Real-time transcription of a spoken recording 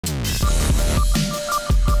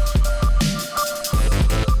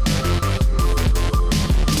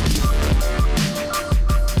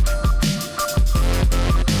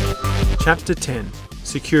Chapter 10: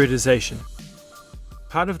 Securitization.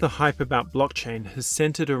 Part of the hype about blockchain has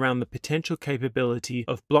centered around the potential capability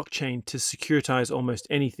of blockchain to securitize almost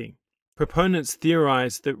anything. Proponents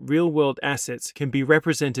theorize that real-world assets can be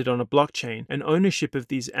represented on a blockchain, and ownership of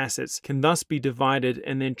these assets can thus be divided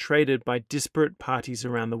and then traded by disparate parties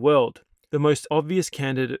around the world. The most obvious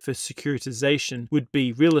candidate for securitization would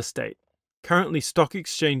be real estate. Currently, stock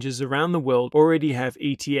exchanges around the world already have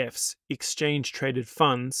ETFs, exchange-traded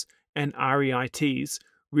funds, and REITs,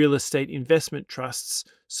 real estate investment trusts,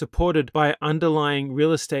 supported by underlying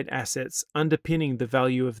real estate assets underpinning the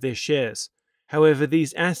value of their shares. However,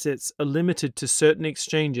 these assets are limited to certain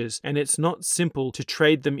exchanges, and it's not simple to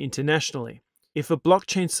trade them internationally. If a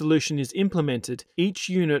blockchain solution is implemented, each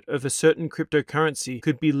unit of a certain cryptocurrency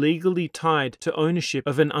could be legally tied to ownership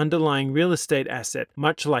of an underlying real estate asset,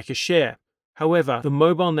 much like a share. However, the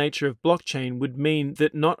mobile nature of blockchain would mean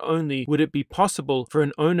that not only would it be possible for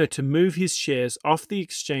an owner to move his shares off the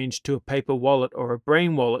exchange to a paper wallet or a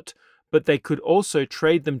brain wallet, but they could also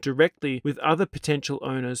trade them directly with other potential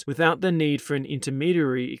owners without the need for an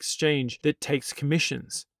intermediary exchange that takes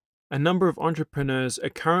commissions. A number of entrepreneurs are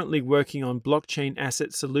currently working on blockchain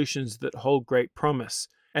asset solutions that hold great promise.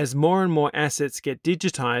 As more and more assets get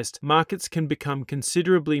digitized, markets can become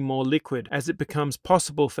considerably more liquid as it becomes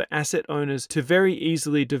possible for asset owners to very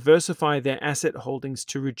easily diversify their asset holdings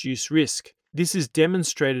to reduce risk. This is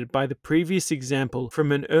demonstrated by the previous example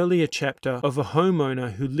from an earlier chapter of a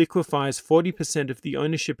homeowner who liquefies 40% of the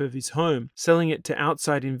ownership of his home, selling it to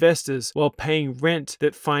outside investors while paying rent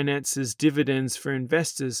that finances dividends for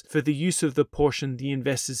investors for the use of the portion the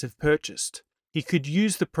investors have purchased. He could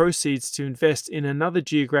use the proceeds to invest in another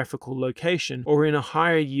geographical location, or in a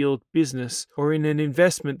higher yield business, or in an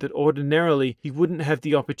investment that ordinarily he wouldn't have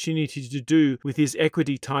the opportunity to do with his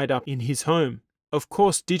equity tied up in his home. Of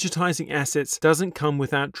course, digitizing assets doesn't come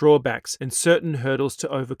without drawbacks and certain hurdles to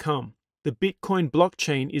overcome. The Bitcoin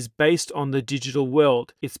blockchain is based on the digital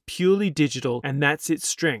world. It's purely digital, and that's its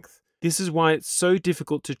strength. This is why it's so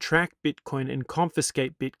difficult to track Bitcoin and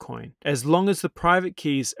confiscate Bitcoin. As long as the private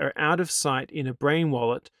keys are out of sight in a brain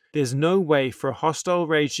wallet, there's no way for a hostile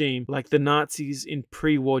regime like the Nazis in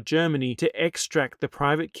pre-war Germany to extract the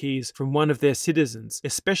private keys from one of their citizens,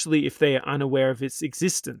 especially if they are unaware of its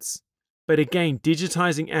existence. But again,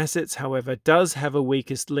 digitizing assets, however, does have a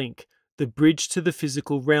weakest link: the bridge to the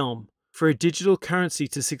physical realm. For a digital currency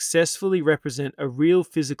to successfully represent a real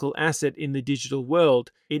physical asset in the digital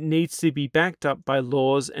world, it needs to be backed up by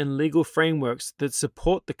laws and legal frameworks that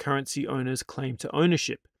support the currency owner's claim to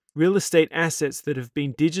ownership. Real estate assets that have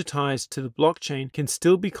been digitized to the blockchain can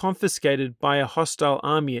still be confiscated by a hostile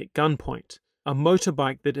army at gunpoint. A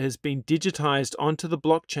motorbike that has been digitized onto the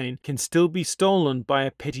blockchain can still be stolen by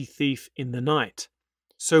a petty thief in the night.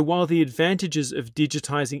 So while the advantages of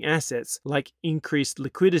digitizing assets, like increased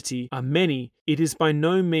liquidity, are many, it is by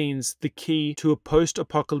no means the key to a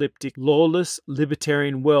post-apocalyptic, lawless,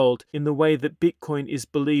 libertarian world in the way that Bitcoin is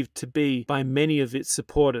believed to be by many of its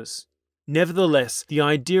supporters. Nevertheless, the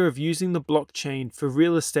idea of using the blockchain for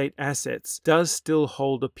real estate assets does still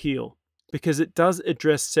hold appeal, because it does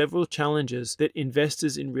address several challenges that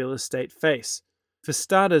investors in real estate face. For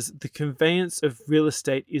starters, the conveyance of real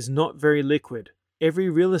estate is not very liquid.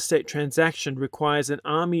 Every real estate transaction requires an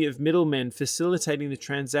army of middlemen facilitating the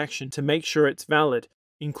transaction to make sure it's valid,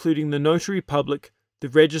 including the notary public, the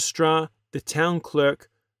registrar, the town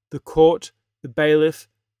clerk, the court, the bailiff,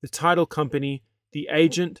 the title company, the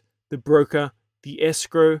agent, the broker, the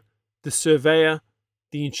escrow, the surveyor,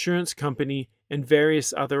 the insurance company, and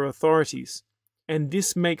various other authorities. And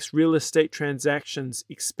this makes real estate transactions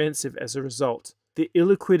expensive as a result. The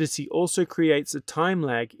illiquidity also creates a time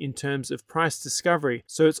lag in terms of price discovery,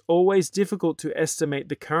 so it's always difficult to estimate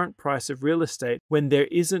the current price of real estate when there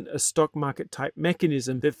isn't a stock market type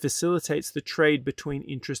mechanism that facilitates the trade between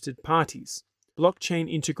interested parties.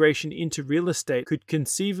 Blockchain integration into real estate could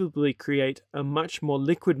conceivably create a much more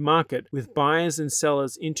liquid market with buyers and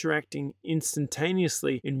sellers interacting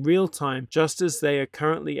instantaneously in real time, just as they are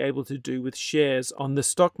currently able to do with shares on the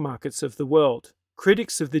stock markets of the world.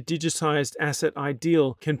 Critics of the digitized asset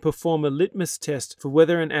ideal can perform a litmus test for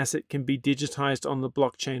whether an asset can be digitized on the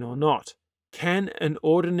blockchain or not. Can an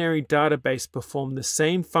ordinary database perform the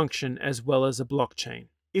same function as well as a blockchain?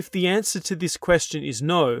 If the answer to this question is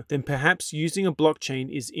no, then perhaps using a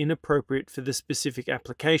blockchain is inappropriate for the specific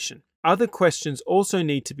application. Other questions also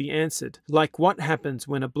need to be answered, like what happens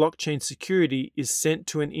when a blockchain security is sent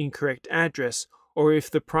to an incorrect address, or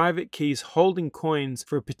if the private keys holding coins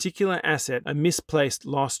for a particular asset are misplaced,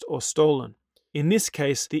 lost, or stolen. In this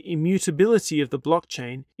case, the immutability of the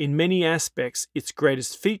blockchain, in many aspects its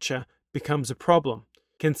greatest feature, becomes a problem.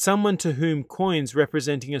 Can someone to whom coins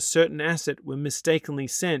representing a certain asset were mistakenly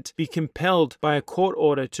sent be compelled by a court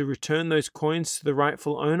order to return those coins to the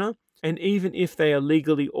rightful owner? And even if they are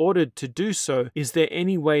legally ordered to do so, is there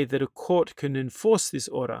any way that a court can enforce this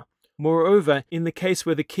order? Moreover, in the case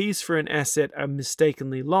where the keys for an asset are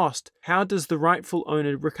mistakenly lost, how does the rightful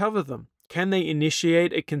owner recover them? Can they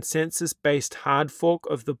initiate a consensus-based hard fork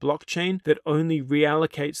of the blockchain that only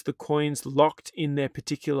reallocates the coins locked in their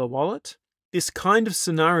particular wallet? This kind of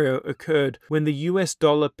scenario occurred when the US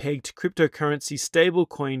dollar-pegged cryptocurrency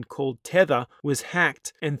stablecoin called Tether was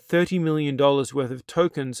hacked and $30 million worth of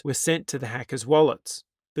tokens were sent to the hackers' wallets.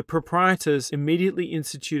 The proprietors immediately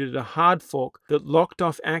instituted a hard fork that locked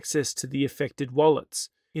off access to the affected wallets.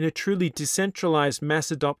 In a truly decentralized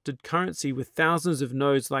mass-adopted currency with thousands of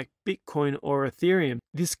nodes like Bitcoin or Ethereum,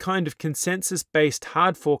 this kind of consensus-based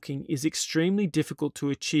hard forking is extremely difficult to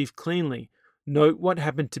achieve cleanly. Note what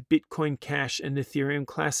happened to Bitcoin Cash and Ethereum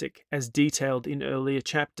Classic, as detailed in earlier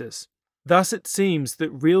chapters. Thus, it seems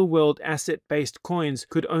that real-world asset-based coins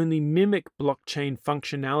could only mimic blockchain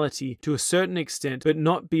functionality to a certain extent, but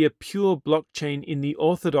not be a pure blockchain in the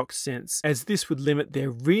orthodox sense, as this would limit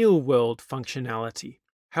their real-world functionality.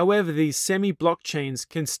 However, these semi-blockchains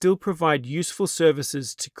can still provide useful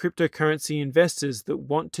services to cryptocurrency investors that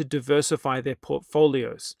want to diversify their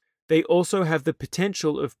portfolios. They also have the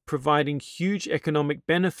potential of providing huge economic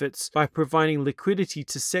benefits by providing liquidity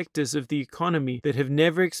to sectors of the economy that have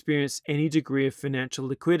never experienced any degree of financial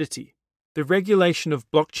liquidity. The regulation of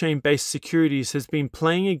blockchain-based securities has been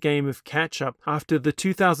playing a game of catch-up after the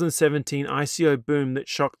 2017 ICO boom that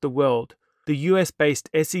shocked the world. The US-based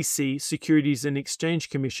SEC, Securities and Exchange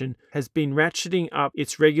Commission, has been ratcheting up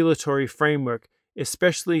its regulatory framework,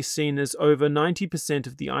 especially seen as over 90%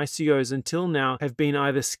 of the ICOs until now have been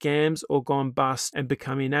either scams or gone bust and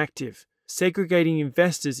become inactive. Segregating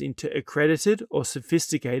investors into accredited or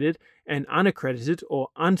sophisticated and unaccredited or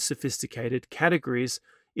unsophisticated categories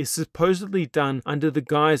is supposedly done under the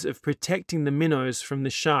guise of protecting the minnows from the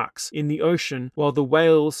sharks in the ocean while the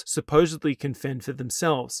whales supposedly can fend for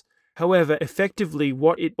themselves. However, effectively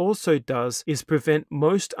what it also does is prevent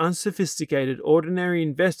most unsophisticated ordinary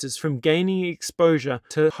investors from gaining exposure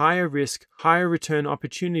to higher risk, higher return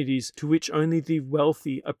opportunities to which only the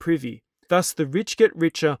wealthy are privy. Thus, the rich get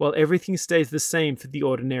richer while everything stays the same for the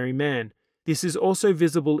ordinary man. This is also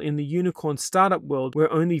visible in the unicorn startup world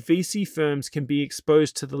where only VC firms can be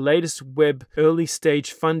exposed to the latest web early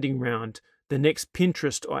stage funding round, the next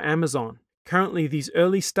Pinterest or Amazon. Currently, these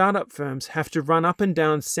early startup firms have to run up and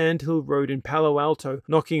down Sand Hill Road in Palo Alto,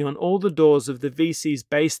 knocking on all the doors of the VCs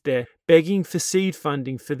based there, begging for seed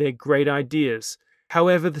funding for their great ideas.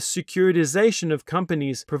 However, the securitization of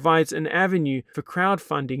companies provides an avenue for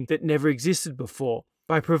crowdfunding that never existed before.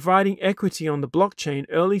 By providing equity on the blockchain,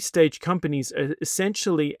 early-stage companies are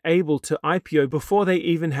essentially able to IPO before they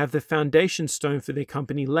even have the foundation stone for their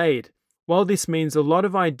company laid. While this means a lot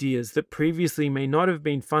of ideas that previously may not have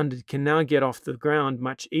been funded can now get off the ground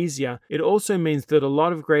much easier, it also means that a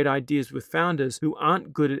lot of great ideas with founders who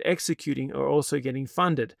aren't good at executing are also getting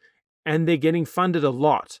funded. And they're getting funded a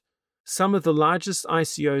lot. Some of the largest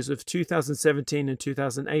ICOs of 2017 and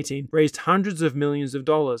 2018 raised hundreds of millions of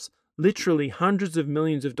dollars, literally hundreds of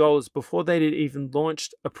millions of dollars before they had even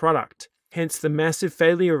launched a product. Hence the massive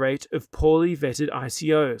failure rate of poorly vetted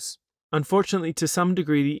ICOs. Unfortunately, to some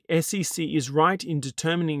degree, the SEC is right in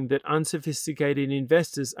determining that unsophisticated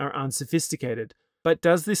investors are unsophisticated. But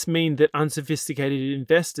does this mean that unsophisticated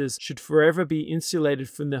investors should forever be insulated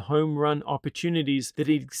from the home run opportunities that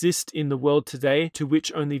exist in the world today, to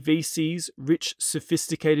which only VCs, rich,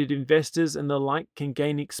 sophisticated investors, and the like can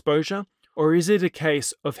gain exposure? Or is it a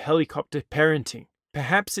case of helicopter parenting?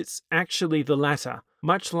 Perhaps it's actually the latter.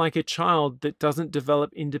 Much like a child that doesn't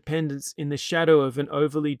develop independence in the shadow of an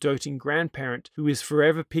overly doting grandparent who is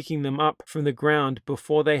forever picking them up from the ground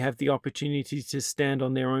before they have the opportunity to stand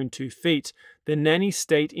on their own 2 feet, the nanny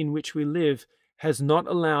state in which we live has not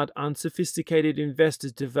allowed unsophisticated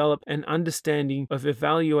investors to develop an understanding of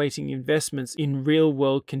evaluating investments in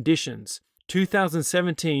real-world conditions.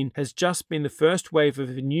 2017 has just been the first wave of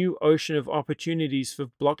a new ocean of opportunities for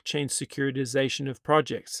blockchain securitization of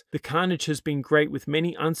projects. The carnage has been great, with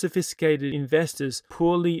many unsophisticated investors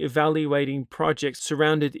poorly evaluating projects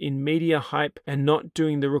surrounded in media hype and not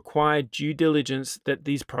doing the required due diligence that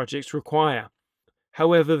these projects require.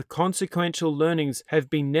 However, the consequential learnings have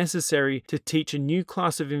been necessary to teach a new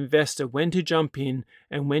class of investor when to jump in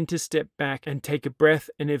and when to step back and take a breath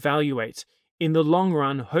and evaluate. In the long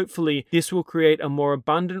run, hopefully, this will create a more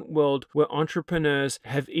abundant world where entrepreneurs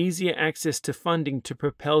have easier access to funding to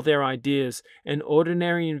propel their ideas, and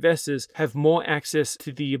ordinary investors have more access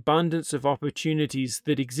to the abundance of opportunities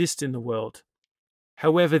that exist in the world.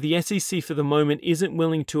 However, the SEC for the moment isn't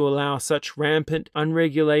willing to allow such rampant,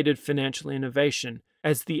 unregulated financial innovation.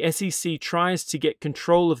 As the SEC tries to get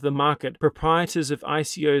control of the market, proprietors of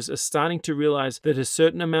ICOs are starting to realize that a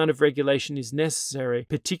certain amount of regulation is necessary,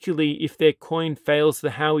 particularly if their coin fails the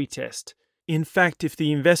Howey test. In fact, if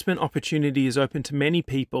the investment opportunity is open to many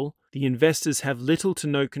people, the investors have little to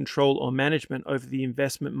no control or management over the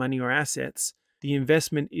investment money or assets, the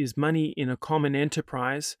investment is money in a common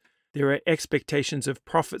enterprise, there are expectations of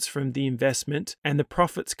profits from the investment, and the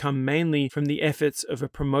profits come mainly from the efforts of a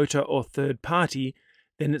promoter or third party,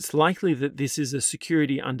 then it's likely that this is a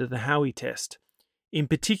security under the Howey test. In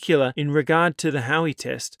particular, in regard to the Howey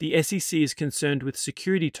test, the SEC is concerned with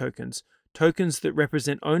security tokens, tokens that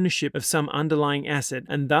represent ownership of some underlying asset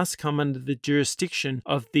and thus come under the jurisdiction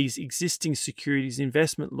of these existing securities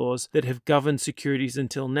investment laws that have governed securities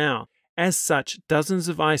until now. As such, dozens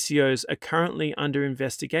of ICOs are currently under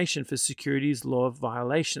investigation for securities law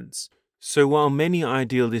violations. So while many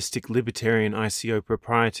idealistic libertarian ICO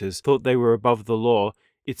proprietors thought they were above the law,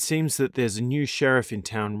 it seems that there's a new sheriff in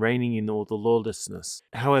town reining in all the lawlessness.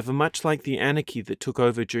 However, much like the anarchy that took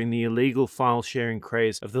over during the illegal file-sharing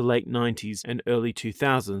craze of the late 90s and early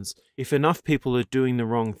 2000s, if enough people are doing the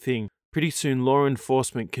wrong thing, pretty soon law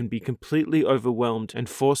enforcement can be completely overwhelmed and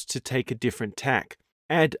forced to take a different tack.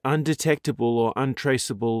 Add undetectable or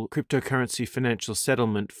untraceable cryptocurrency financial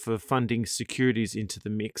settlement for funding securities into the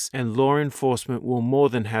mix, and law enforcement will more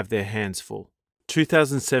than have their hands full.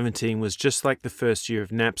 2017 was just like the first year of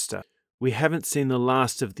Napster. We haven't seen the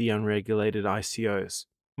last of the unregulated ICOs.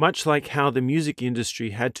 Much like how the music industry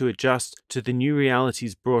had to adjust to the new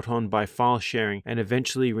realities brought on by file sharing and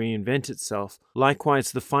eventually reinvent itself,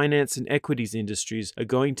 likewise the finance and equities industries are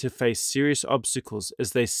going to face serious obstacles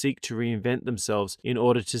as they seek to reinvent themselves in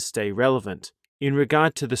order to stay relevant. In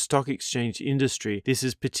regard to the stock exchange industry, this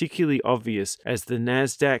is particularly obvious as the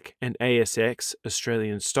NASDAQ and ASX,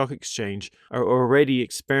 Australian Stock Exchange, are already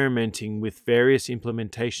experimenting with various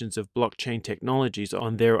implementations of blockchain technologies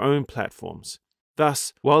on their own platforms.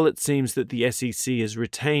 Thus, while it seems that the SEC has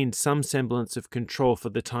retained some semblance of control for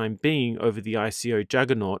the time being over the ICO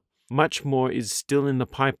juggernaut, much more is still in the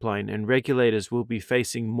pipeline and regulators will be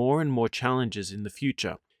facing more and more challenges in the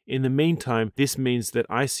future. In the meantime, this means that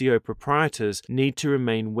ICO proprietors need to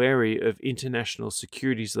remain wary of international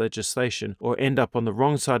securities legislation or end up on the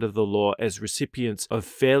wrong side of the law as recipients of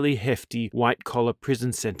fairly hefty white-collar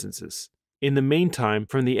prison sentences. In the meantime,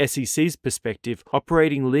 from the SEC's perspective,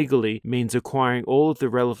 operating legally means acquiring all of the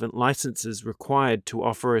relevant licenses required to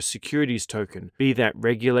offer a securities token, be that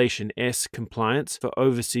Regulation S compliance for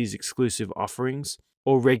overseas exclusive offerings,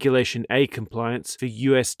 or Regulation A compliance for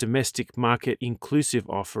US domestic market inclusive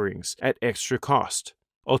offerings at extra cost.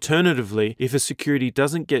 Alternatively, if a security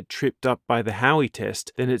doesn't get tripped up by the Howey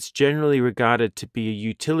test, then it's generally regarded to be a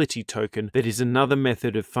utility token that is another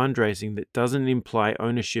method of fundraising that doesn't imply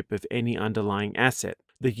ownership of any underlying asset.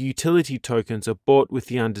 The utility tokens are bought with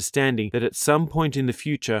the understanding that at some point in the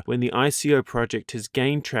future, when the ICO project has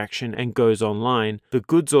gained traction and goes online, the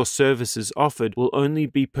goods or services offered will only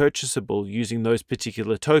be purchasable using those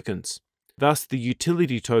particular tokens. Thus, the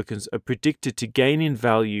utility tokens are predicted to gain in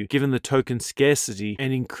value given the token scarcity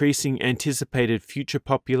and increasing anticipated future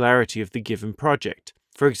popularity of the given project.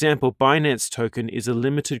 For example, Binance token is a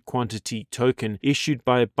limited quantity token issued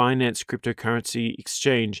by a Binance cryptocurrency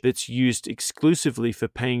exchange that's used exclusively for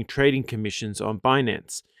paying trading commissions on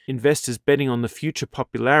Binance. Investors betting on the future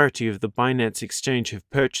popularity of the Binance exchange have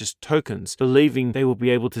purchased tokens, believing they will be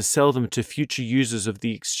able to sell them to future users of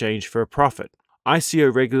the exchange for a profit.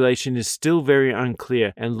 ICO regulation is still very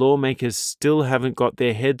unclear, and lawmakers still haven't got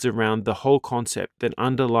their heads around the whole concept that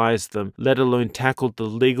underlies them, let alone tackled the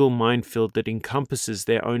legal minefield that encompasses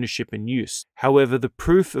their ownership and use. However, the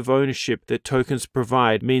proof of ownership that tokens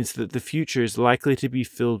provide means that the future is likely to be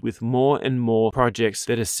filled with more and more projects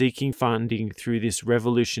that are seeking funding through this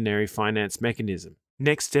revolutionary finance mechanism.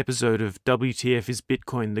 Next episode of WTF is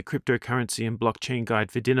Bitcoin, the cryptocurrency and blockchain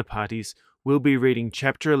guide for dinner parties. We'll be reading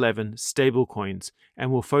Chapter 11, Stablecoins,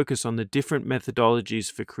 and we'll focus on the different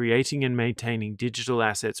methodologies for creating and maintaining digital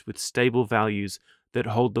assets with stable values that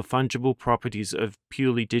hold the fungible properties of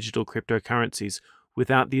purely digital cryptocurrencies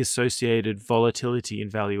without the associated volatility in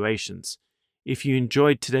valuations. If you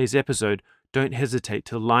enjoyed today's episode, don't hesitate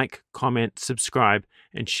to like, comment, subscribe,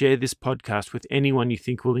 and share this podcast with anyone you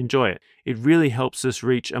think will enjoy it. It really helps us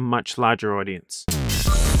reach a much larger audience.